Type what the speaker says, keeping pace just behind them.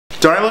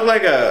Don't I look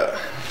like a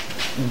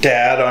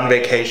dad on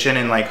vacation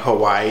in like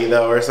Hawaii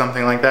though or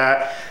something like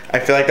that? I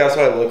feel like that's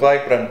what I look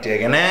like, but I'm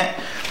digging it.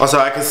 Also,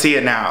 I can see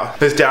it now.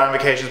 This dad on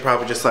vacation is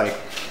probably just like,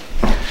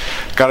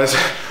 got his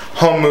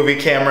home movie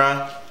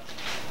camera,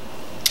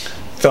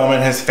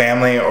 filming his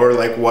family or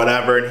like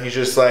whatever, and he's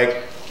just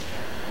like,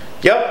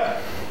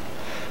 yep,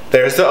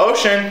 there's the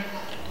ocean.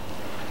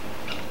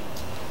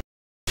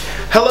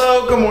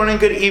 Hello, good morning,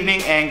 good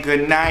evening, and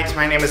good night.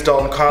 My name is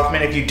Dalton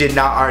Kaufman, if you did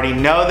not already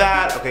know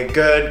that. Okay,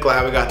 good,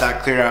 glad we got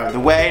that cleared out of the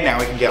way. Now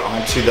we can get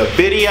on to the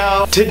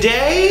video.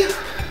 Today,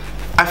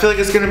 I feel like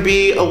it's gonna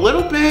be a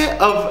little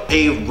bit of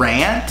a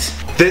rant.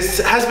 This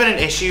has been an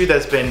issue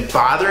that's been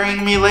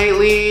bothering me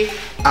lately,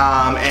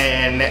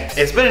 and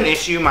it's been an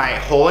issue my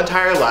whole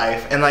entire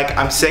life, and like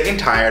I'm sick and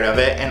tired of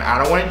it, and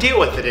I don't want to deal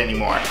with it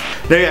anymore.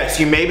 Now yes,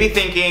 you may be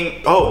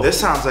thinking, oh, this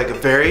sounds like a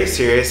very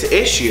serious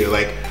issue.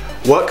 Like,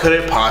 what could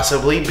it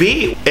possibly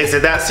be? Is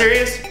it that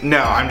serious?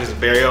 No, I'm just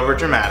very over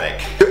dramatic.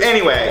 So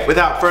anyway,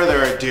 without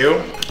further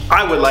ado,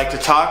 I would like to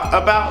talk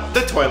about the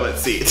toilet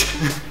seat.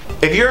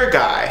 If you're a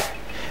guy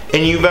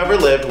and you've ever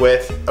lived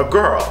with a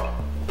girl,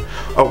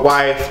 a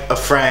wife, a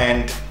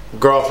friend,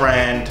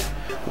 girlfriend,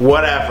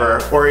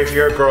 whatever, or if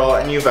you're a girl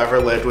and you've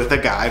ever lived with a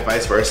guy,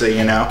 vice versa,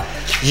 you know,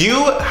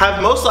 you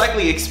have most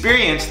likely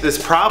experienced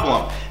this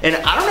problem. And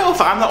I don't know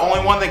if I'm the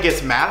only one that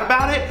gets mad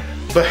about it,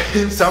 but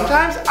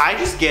sometimes I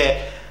just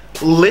get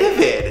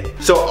livid.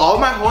 So all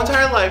my whole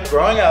entire life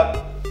growing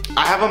up,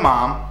 I have a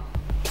mom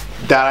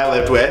that I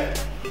lived with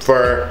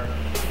for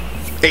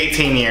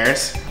 18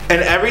 years.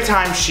 And every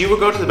time she would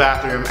go to the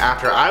bathroom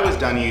after I was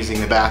done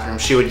using the bathroom,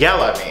 she would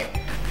yell at me.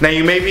 Now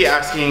you may be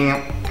asking,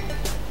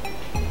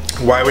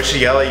 why would she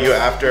yell at you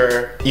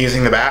after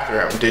using the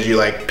bathroom? Did you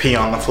like pee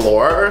on the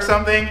floor or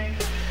something?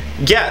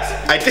 Yes,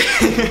 I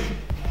did.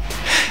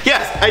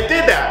 Yes, I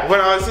did that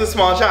when I was a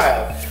small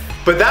child.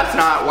 But that's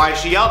not why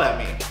she yelled at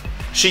me.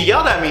 She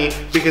yelled at me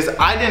because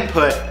I didn't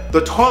put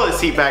the toilet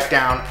seat back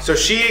down, so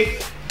she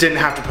didn't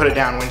have to put it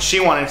down when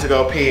she wanted to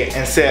go pee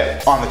and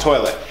sit on the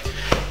toilet.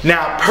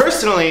 Now,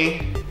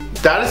 personally,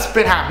 that has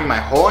been happening my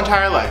whole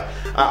entire life.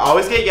 I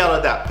always get yelled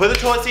at that. Put the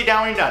toilet seat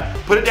down when you're done.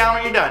 Put it down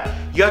when you're done.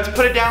 You have to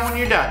put it down when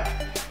you're done.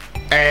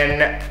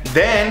 And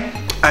then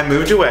I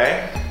moved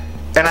away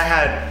and I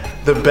had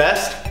the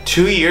best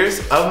 2 years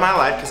of my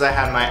life because I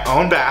had my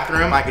own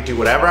bathroom. I could do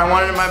whatever I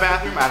wanted in my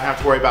bathroom. I didn't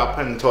have to worry about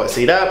putting the toilet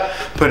seat up,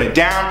 putting it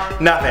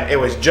down, nothing. It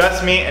was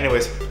just me and it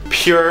was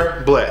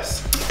pure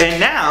bliss.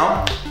 And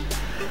now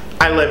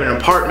I live in an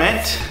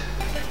apartment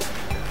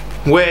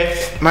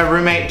with my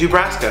roommate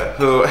Dubraska,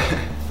 who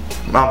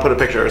I'll put a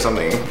picture or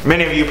something.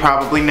 Many of you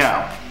probably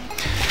know.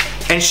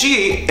 And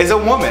she is a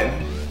woman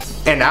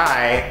and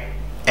I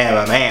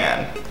am a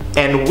man.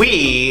 And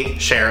we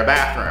share a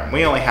bathroom.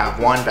 We only have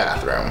one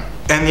bathroom.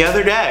 And the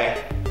other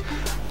day,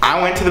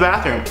 I went to the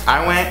bathroom.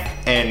 I went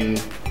and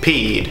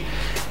peed.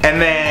 And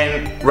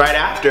then right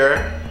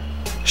after,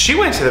 she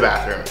went to the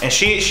bathroom. And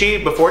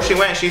before she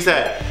went, she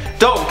said,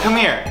 Dalton, come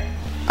here.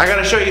 I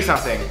gotta show you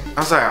something.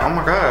 I was like, oh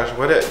my gosh,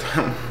 what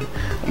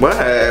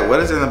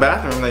is in the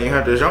bathroom that you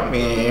have to show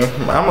me?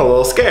 I'm a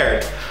little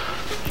scared.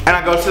 And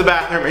I go to the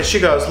bathroom and she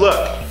goes,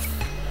 look.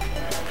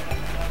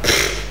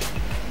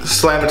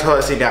 Slam the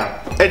toilet seat down.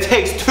 It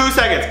takes 2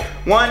 seconds.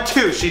 1,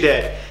 2, she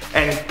did.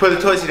 And put the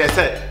toilet seat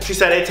down. She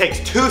said it takes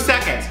 2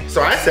 seconds.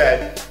 So I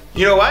said,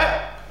 you know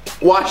what?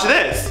 Watch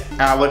this.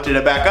 And I lifted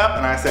it back up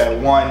and I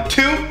said, 1,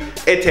 2.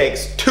 It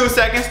takes 2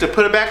 seconds to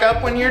put it back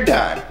up when you're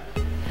done.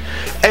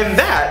 And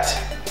that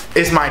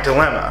is my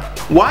dilemma.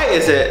 Why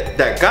is it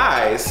that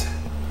guys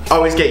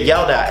always get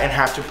yelled at and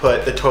have to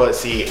put the toilet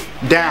seat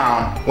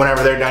down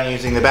whenever they're done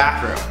using the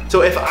bathroom?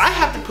 So if I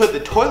have to put the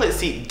toilet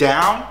seat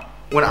down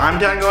when I'm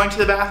done going to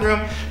the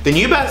bathroom, then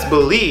you best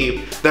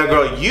believe that,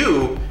 girl,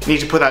 you need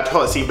to put that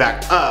toilet seat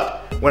back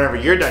up whenever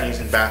you're done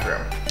using the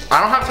bathroom.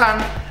 I don't have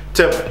time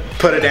to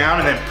put it down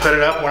and then put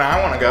it up when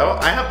I want to go.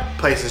 I have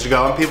places to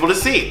go and people to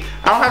see.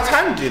 I don't have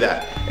time to do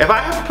that. If I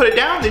have to put it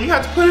down, then you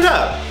have to put it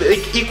up.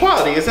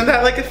 Equality, isn't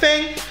that like a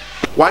thing?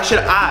 Why should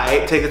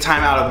I take the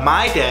time out of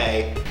my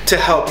day to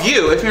help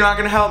you if you're not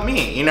gonna help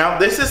me? You know,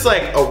 this is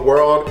like a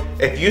world,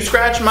 if you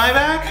scratch my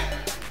back,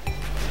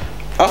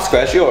 I'll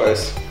scratch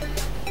yours.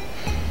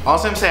 All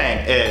I'm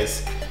saying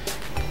is,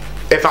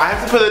 if I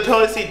have to put the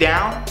toilet seat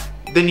down,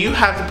 then you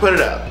have to put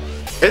it up.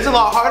 It's a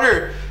lot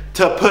harder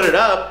to put it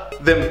up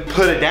than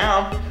put it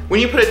down. When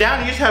you put it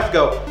down, you just have to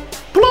go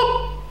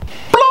bloop,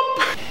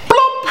 bloop,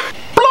 bloop,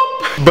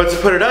 bloop. But to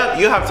put it up,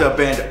 you have to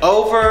bend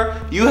over,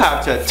 you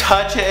have to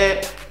touch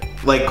it,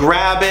 like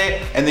grab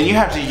it, and then you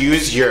have to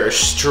use your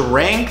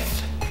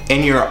strength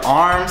in your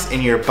arms,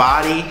 in your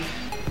body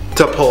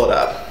to pull it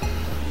up.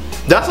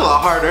 That's a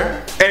lot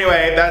harder.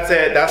 Anyway, that's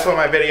it. That's what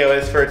my video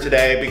is for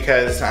today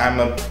because I'm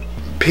a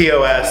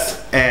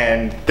POS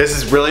and this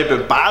has really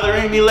been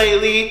bothering me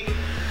lately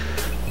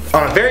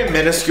on a very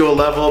minuscule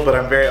level, but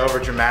I'm very over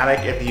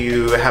dramatic. If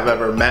you have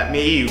ever met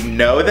me, you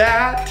know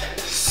that.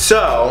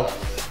 So,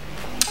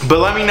 but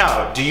let me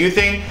know, do you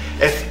think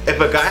if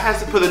a guy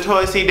has to put the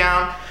toilet seat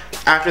down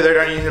after they're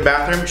done using the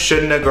bathroom,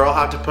 shouldn't a girl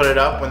have to put it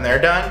up when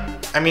they're done?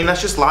 I mean,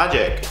 that's just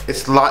logic.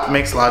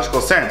 Makes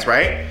logical sense,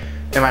 right?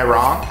 Am I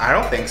wrong? I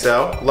don't think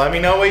so. Let me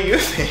know what you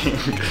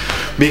think.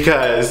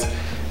 Because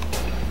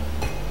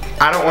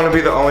I don't want to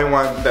be the only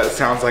one that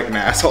sounds like an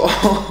asshole.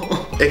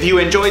 If you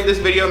enjoyed this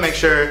video, make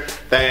sure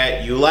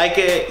that you like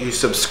it, you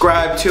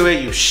subscribe to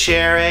it, you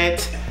share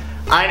it.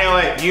 I know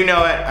it, you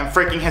know it, I'm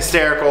freaking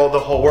hysterical, the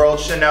whole world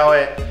should know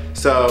it.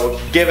 So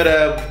give it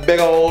a big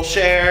old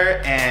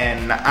share,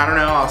 and I don't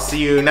know, I'll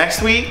see you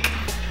next week.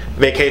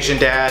 Vacation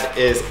Dad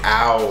is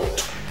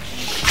out.